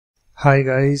Hi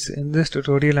guys, in this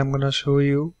tutorial I'm gonna show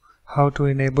you how to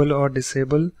enable or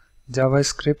disable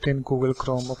JavaScript in Google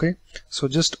Chrome. Okay, so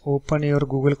just open your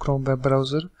Google Chrome web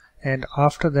browser, and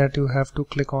after that you have to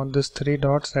click on this three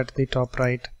dots at the top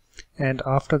right, and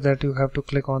after that you have to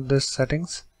click on this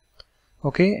settings.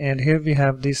 Okay, and here we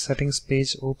have the settings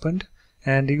page opened,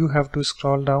 and you have to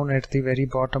scroll down at the very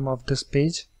bottom of this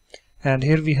page, and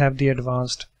here we have the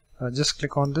advanced. Just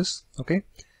click on this. Okay,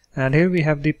 and here we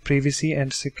have the privacy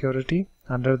and security.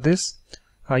 Under this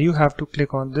you have to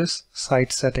click on this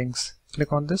site settings.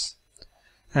 Click on this,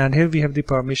 and here we have the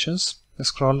permissions.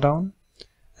 Scroll down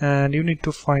and you need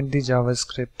to find the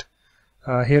JavaScript.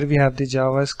 Here we have the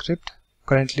JavaScript.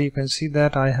 Currently you can see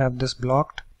that I have this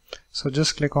blocked, so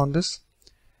just click on this.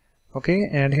 Okay,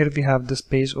 and here we have this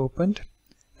page opened,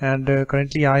 and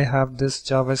currently I have this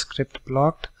JavaScript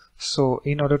blocked. So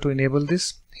in order to enable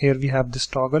this, here we have this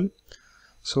toggle.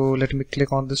 So let me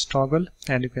click on this toggle,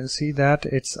 and you can see that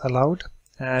it's allowed,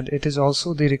 and it is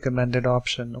also the recommended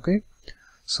option. Okay,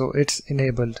 so it's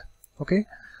enabled. Okay,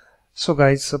 so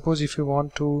guys, suppose if you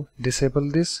want to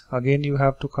disable this, again you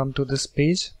have to come to this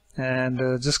page and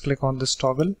just click on this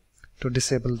toggle to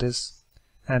disable this,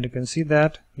 and you can see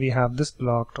that we have this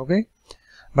blocked. Okay,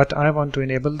 but I want to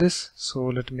enable this, so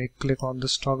let me click on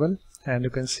this toggle, and you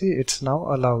can see it's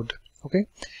now allowed. Okay,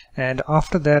 and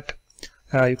after that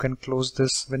you can close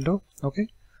this window. Okay,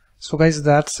 so guys,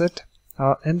 that's it.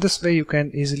 In this way you can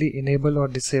easily enable or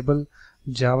disable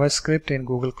JavaScript in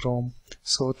Google Chrome.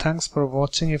 So thanks for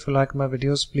watching. If you like my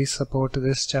videos, please support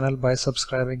this channel by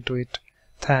subscribing to it.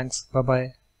 Thanks. Bye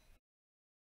bye.